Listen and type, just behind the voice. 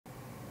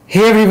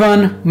Hey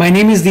everyone, my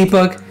name is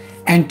Deepak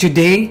and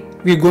today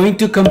we're going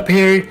to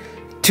compare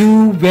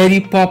two very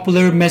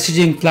popular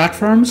messaging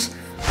platforms,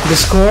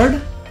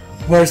 Discord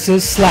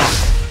versus Slack.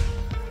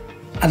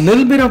 A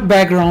little bit of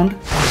background,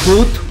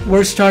 both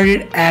were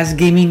started as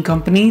gaming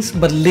companies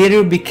but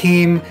later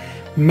became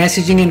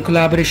messaging and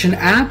collaboration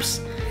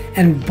apps,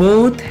 and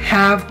both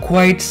have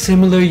quite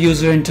similar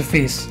user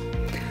interface.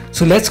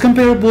 So let's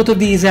compare both of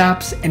these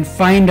apps and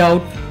find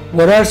out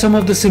what are some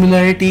of the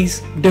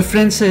similarities,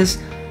 differences,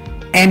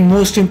 and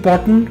most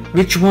important,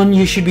 which one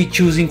you should be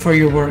choosing for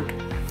your work.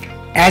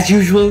 As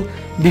usual,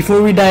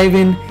 before we dive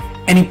in,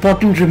 an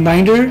important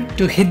reminder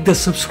to hit the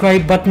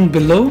subscribe button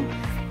below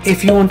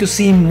if you want to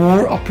see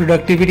more of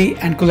productivity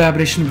and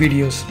collaboration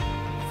videos.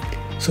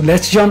 So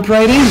let's jump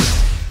right in.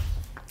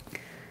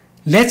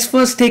 Let's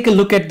first take a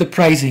look at the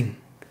pricing.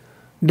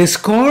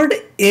 Discord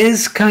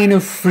is kind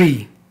of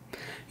free.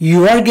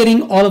 You are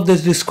getting all of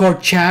this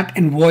Discord chat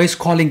and voice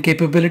calling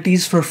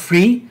capabilities for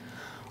free.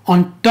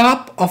 On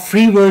top of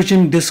free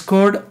version,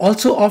 Discord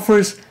also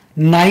offers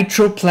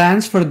Nitro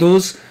plans for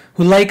those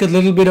who like a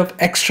little bit of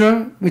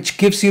extra, which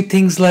gives you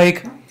things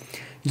like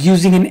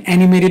using an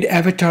animated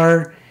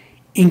avatar,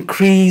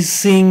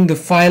 increasing the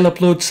file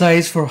upload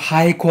size for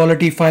high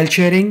quality file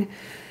sharing,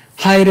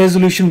 high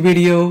resolution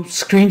video,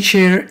 screen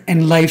share,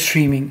 and live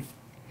streaming.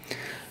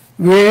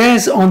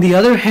 Whereas on the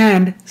other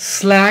hand,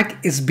 Slack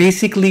is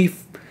basically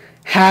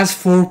has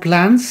 4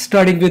 plans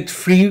starting with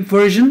free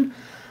version,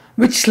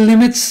 which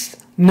limits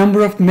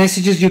number of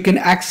messages you can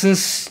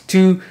access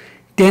to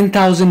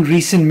 10,000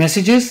 recent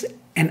messages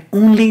and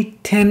only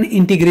 10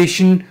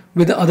 integration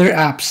with other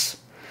apps,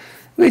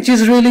 which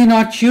is really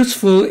not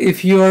useful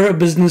if you are a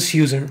business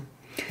user.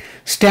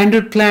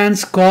 Standard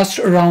plans cost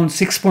around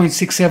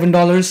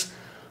 $6.67,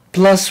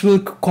 plus will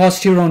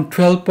cost you around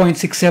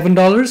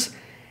 $12.67,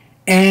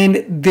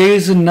 and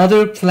there's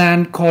another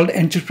plan called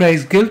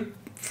Enterprise Guild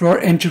for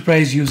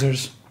enterprise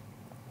users.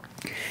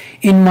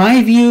 In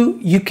my view,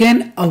 you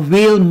can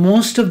avail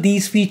most of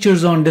these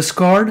features on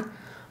Discord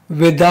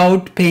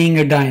without paying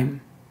a dime.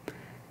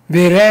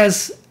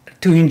 Whereas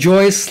to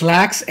enjoy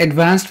Slack's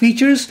advanced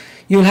features,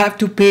 you'll have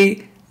to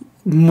pay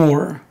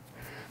more.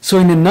 So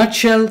in a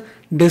nutshell,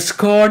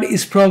 Discord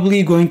is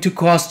probably going to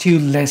cost you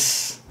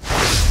less.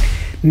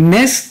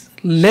 Next,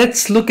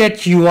 let's look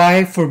at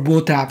UI for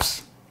both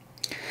apps.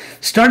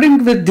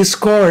 Starting with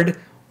Discord,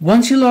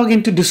 once you log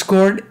into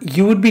Discord,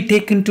 you would be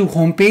taken to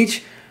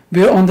homepage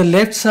where on the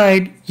left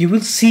side, you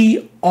will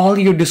see all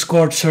your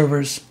Discord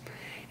servers.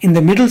 In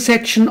the middle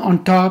section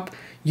on top,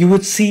 you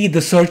would see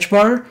the search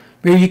bar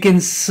where you can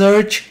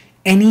search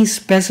any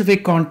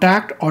specific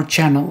contact or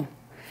channel.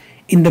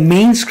 In the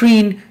main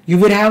screen, you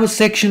would have a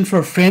section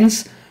for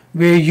friends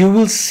where you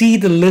will see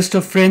the list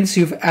of friends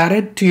you've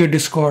added to your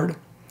Discord.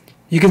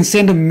 You can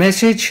send a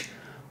message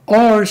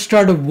or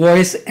start a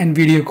voice and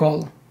video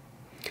call.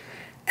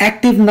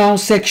 Active Now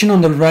section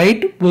on the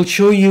right will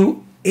show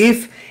you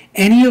if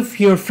any of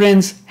your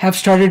friends have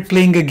started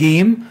playing a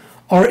game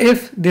or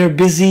if they're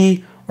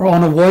busy or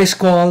on a voice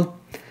call.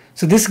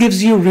 So this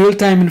gives you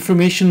real-time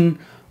information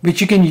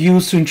which you can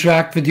use to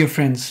interact with your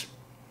friends.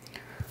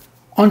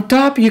 On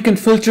top, you can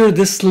filter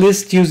this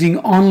list using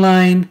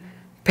online,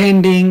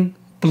 pending,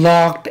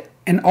 blocked,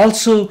 and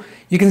also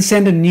you can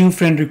send a new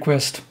friend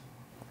request.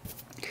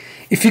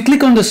 If you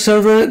click on the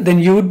server, then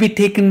you would be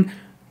taken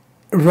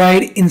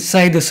right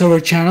inside the server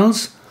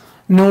channels.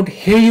 Note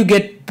here you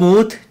get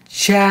both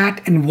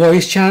chat and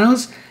voice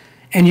channels,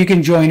 and you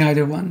can join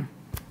either one.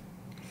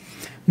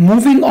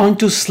 Moving on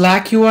to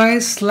Slack UI,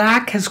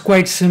 Slack has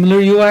quite similar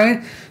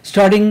UI,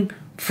 starting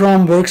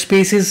from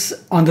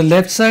workspaces on the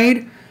left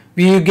side,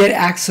 where you get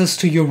access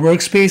to your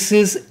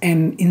workspaces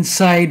and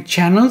inside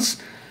channels.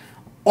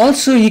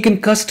 Also, you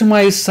can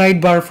customize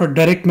sidebar for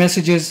direct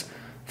messages,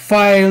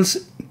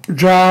 files,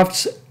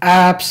 drafts,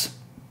 apps.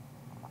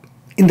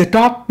 In the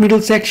top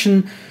middle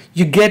section,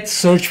 you get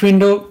search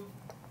window.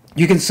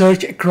 You can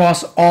search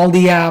across all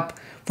the app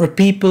for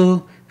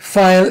people,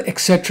 file,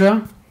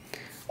 etc.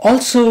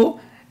 Also,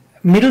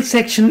 middle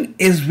section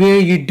is where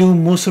you do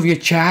most of your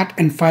chat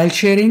and file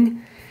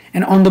sharing.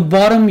 And on the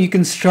bottom, you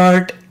can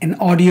start an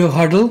audio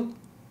huddle.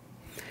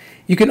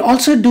 You can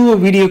also do a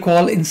video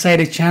call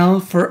inside a channel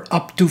for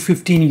up to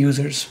 15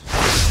 users.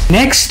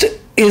 Next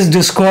is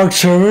Discord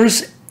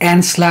servers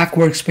and Slack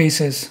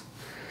workspaces.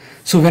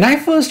 So when I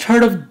first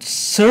heard of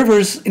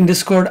servers in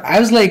Discord, I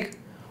was like,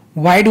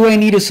 why do I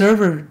need a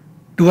server?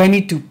 Do I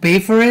need to pay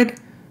for it?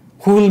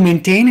 Who will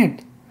maintain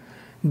it?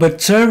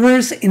 But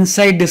servers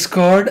inside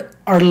Discord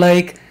are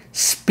like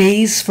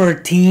space for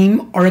a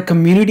team or a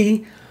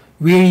community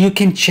where you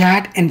can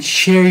chat and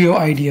share your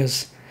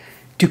ideas.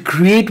 To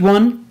create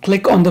one,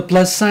 click on the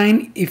plus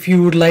sign if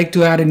you would like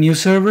to add a new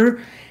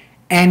server,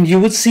 and you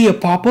would see a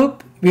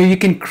pop-up where you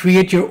can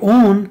create your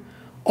own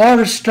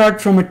or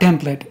start from a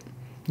template.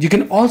 You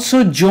can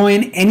also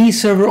join any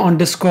server on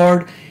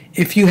Discord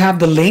if you have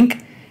the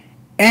link,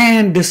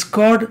 and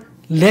Discord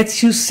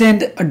lets you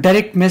send a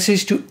direct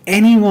message to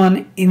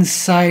anyone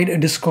inside a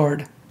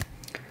Discord.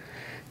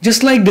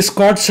 Just like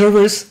Discord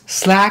servers,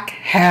 Slack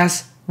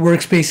has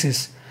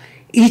workspaces.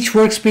 Each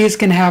workspace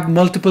can have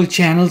multiple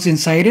channels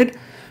inside it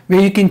where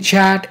you can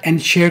chat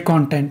and share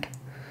content.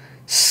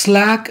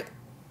 Slack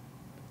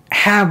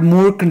have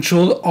more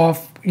control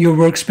of your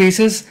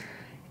workspaces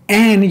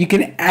and you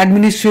can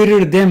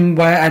administrate them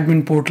via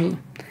admin portal.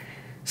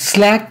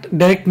 Slack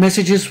direct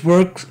messages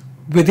work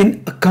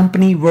within a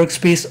company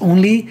workspace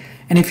only,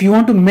 and if you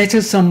want to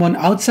message someone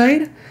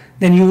outside,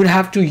 then you would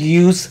have to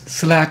use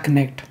Slack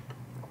Connect.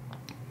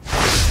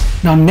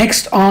 Now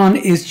next on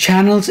is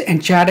channels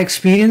and chat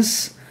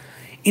experience.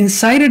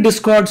 Inside a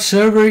Discord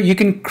server, you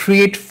can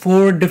create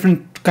 4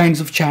 different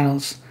kinds of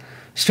channels,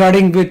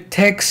 starting with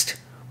text,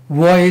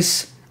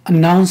 voice,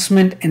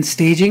 announcement, and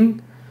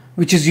staging,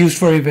 which is used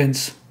for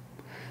events.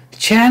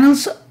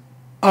 Channels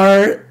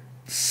are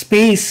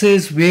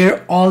spaces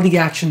where all the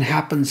action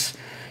happens.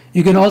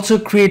 You can also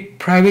create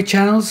private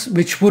channels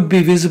which would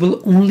be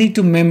visible only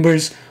to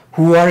members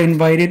who are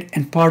invited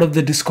and part of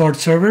the Discord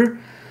server.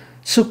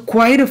 So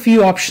quite a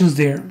few options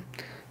there.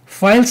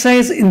 File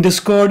size in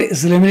Discord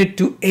is limited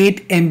to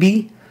 8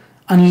 MB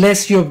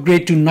unless you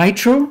upgrade to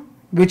Nitro,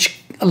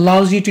 which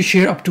allows you to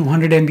share up to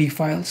 100 MB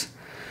files.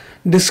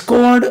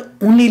 Discord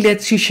only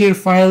lets you share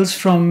files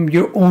from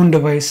your own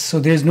device, so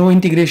there's no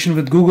integration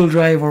with Google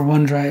Drive or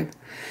OneDrive.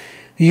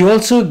 You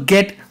also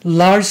get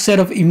large set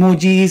of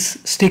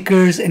emojis,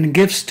 stickers, and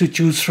GIFs to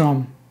choose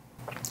from.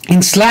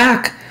 In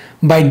Slack,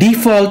 by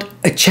default,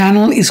 a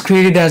channel is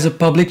created as a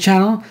public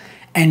channel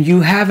and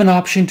you have an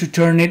option to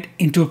turn it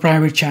into a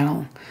private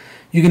channel.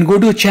 You can go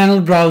to a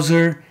channel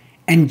browser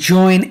and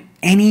join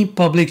any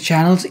public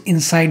channels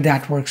inside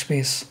that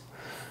workspace.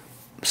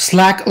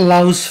 Slack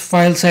allows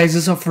file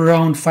sizes of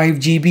around 5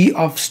 GB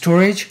of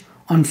storage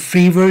on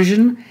free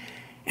version,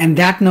 and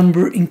that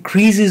number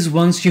increases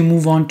once you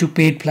move on to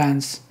paid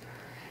plans.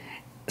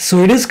 So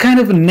it is kind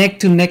of a neck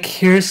to neck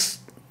here.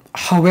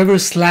 However,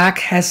 Slack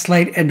has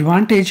slight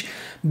advantage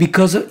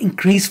because of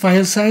increased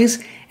file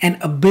size and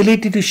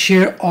ability to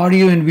share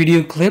audio and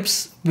video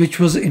clips, which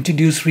was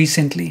introduced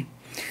recently.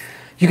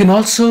 You can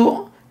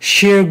also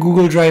share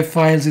Google Drive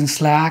files in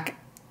Slack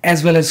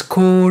as well as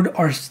code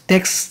or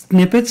text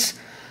snippets,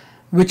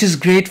 which is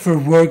great for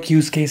work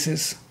use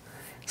cases.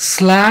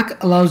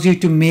 Slack allows you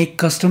to make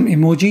custom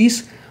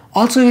emojis.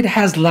 Also, it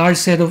has large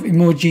set of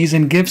emojis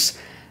and GIFs,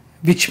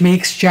 which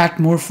makes chat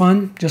more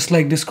fun, just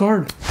like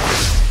Discord.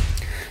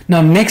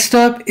 Now, next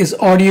up is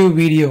audio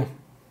video.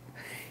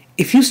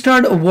 If you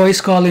start a voice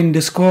call in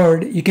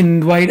Discord, you can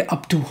invite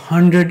up to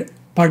 100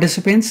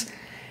 participants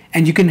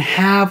and you can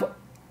have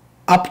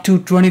up to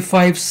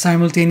 25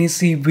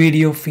 simultaneously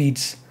video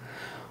feeds.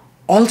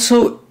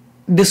 Also,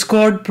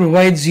 Discord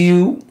provides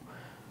you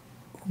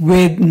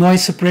with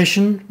noise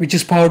suppression, which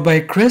is powered by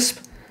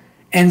Crisp,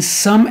 and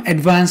some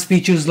advanced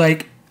features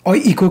like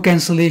echo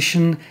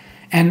cancellation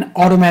and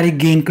automatic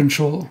gain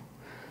control.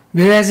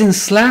 Whereas in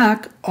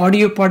Slack,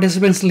 audio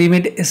participants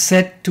limit is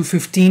set to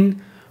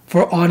 15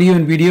 for audio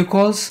and video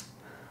calls,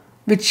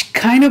 which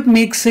kind of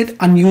makes it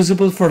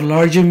unusable for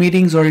larger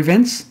meetings or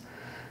events.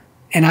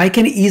 And I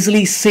can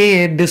easily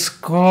say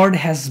Discord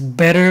has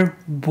better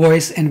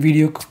voice and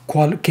video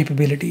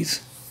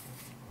capabilities.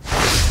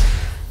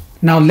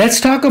 Now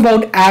let's talk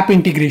about app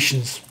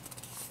integrations.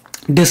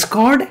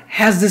 Discord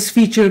has this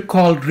feature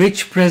called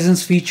Rich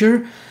Presence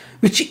feature,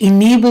 which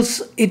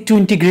enables it to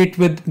integrate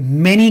with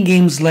many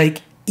games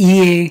like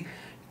EA,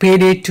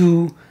 Payday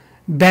 2,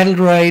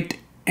 Battlerite,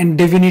 and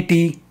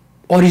Divinity,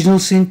 Original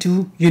Sin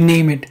 2, you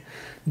name it.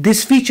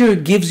 This feature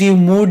gives you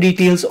more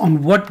details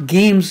on what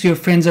games your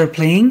friends are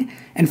playing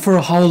and for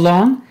how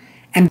long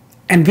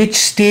and which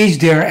stage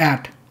they are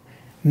at.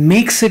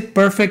 Makes it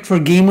perfect for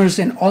gamers,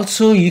 and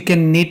also you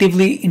can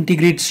natively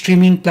integrate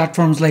streaming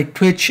platforms like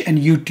Twitch and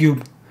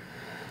YouTube.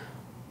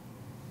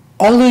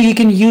 Although you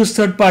can use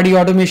third-party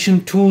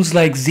automation tools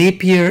like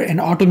Zapier and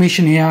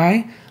Automation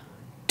AI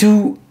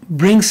to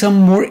bring some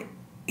more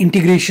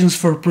integrations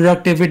for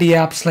productivity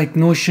apps like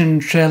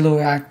Notion,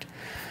 Trello, Act.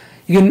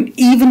 You can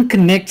even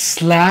connect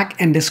Slack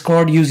and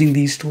Discord using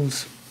these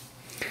tools.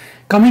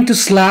 Coming to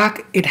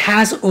Slack, it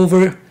has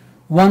over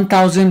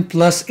 1000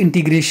 plus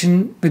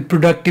integration with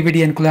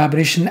productivity and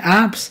collaboration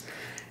apps,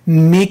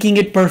 making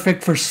it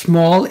perfect for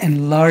small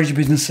and large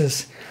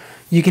businesses.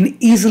 You can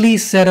easily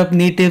set up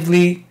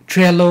natively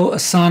Trello,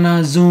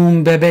 Asana,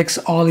 Zoom, Webex,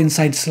 all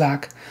inside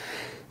Slack.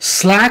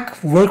 Slack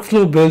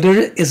Workflow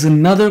Builder is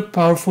another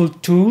powerful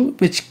tool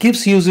which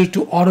gives users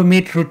to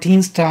automate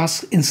routine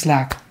tasks in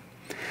Slack.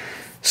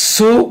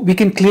 So we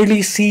can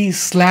clearly see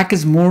Slack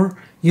is more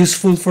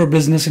useful for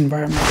business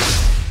environments.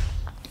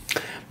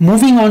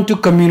 Moving on to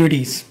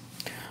communities.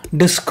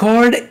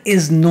 Discord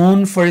is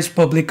known for its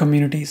public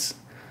communities.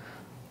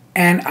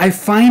 And I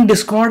find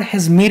Discord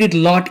has made it a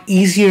lot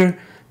easier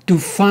to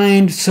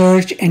find,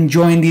 search, and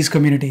join these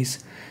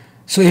communities.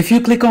 So if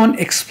you click on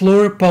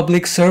Explore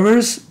Public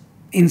Servers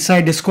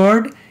inside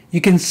Discord,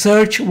 you can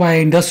search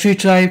via industry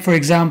type, for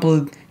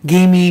example,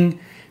 gaming,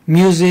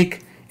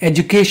 music,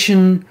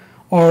 education,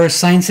 or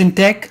science and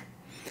tech.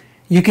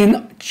 You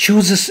can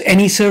choose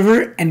any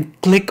server and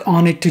click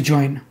on it to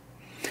join.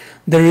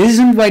 The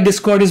reason why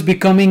Discord is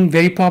becoming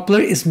very popular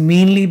is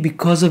mainly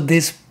because of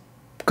this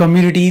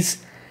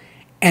communities,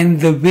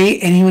 and the way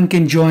anyone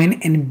can join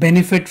and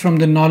benefit from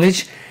the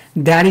knowledge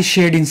that is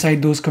shared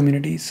inside those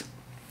communities.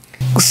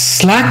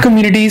 Slack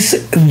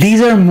communities,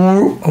 these are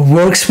more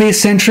workspace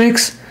centric.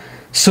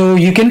 So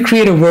you can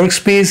create a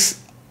workspace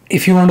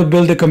if you want to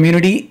build a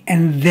community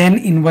and then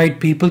invite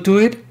people to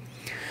it.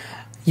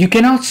 You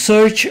cannot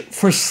search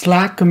for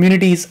Slack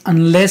communities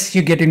unless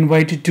you get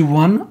invited to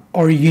one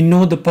or you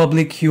know the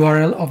public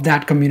URL of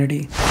that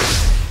community.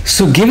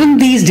 So given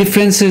these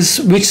differences,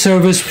 which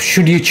service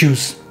should you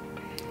choose?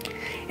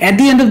 At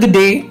the end of the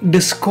day,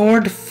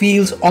 Discord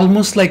feels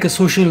almost like a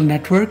social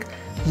network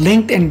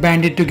linked and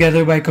banded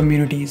together by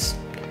communities.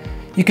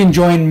 You can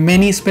join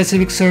many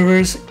specific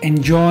servers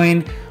and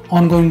join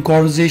ongoing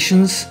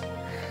conversations.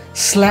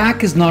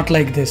 Slack is not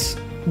like this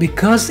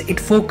because it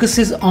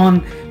focuses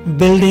on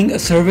building a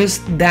service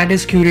that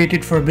is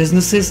curated for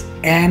businesses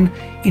and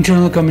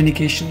internal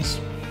communications.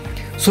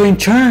 So in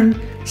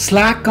turn,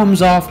 Slack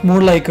comes off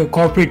more like a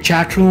corporate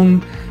chat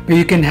room where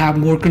you can have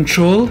more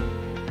control.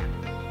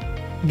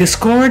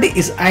 Discord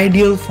is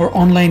ideal for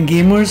online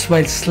gamers,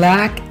 while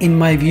Slack, in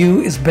my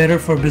view, is better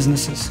for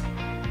businesses.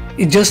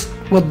 It's just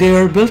what they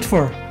are built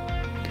for.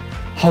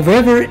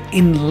 However,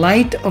 in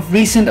light of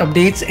recent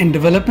updates and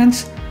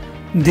developments,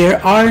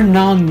 there are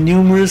now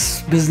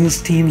numerous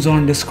business teams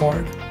on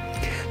Discord.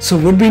 So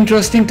it would be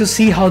interesting to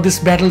see how this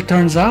battle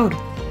turns out.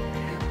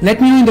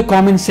 Let me know in the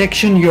comment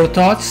section your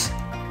thoughts,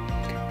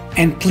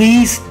 and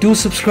please do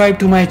subscribe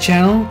to my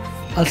channel.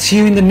 I'll see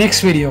you in the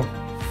next video.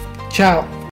 Ciao.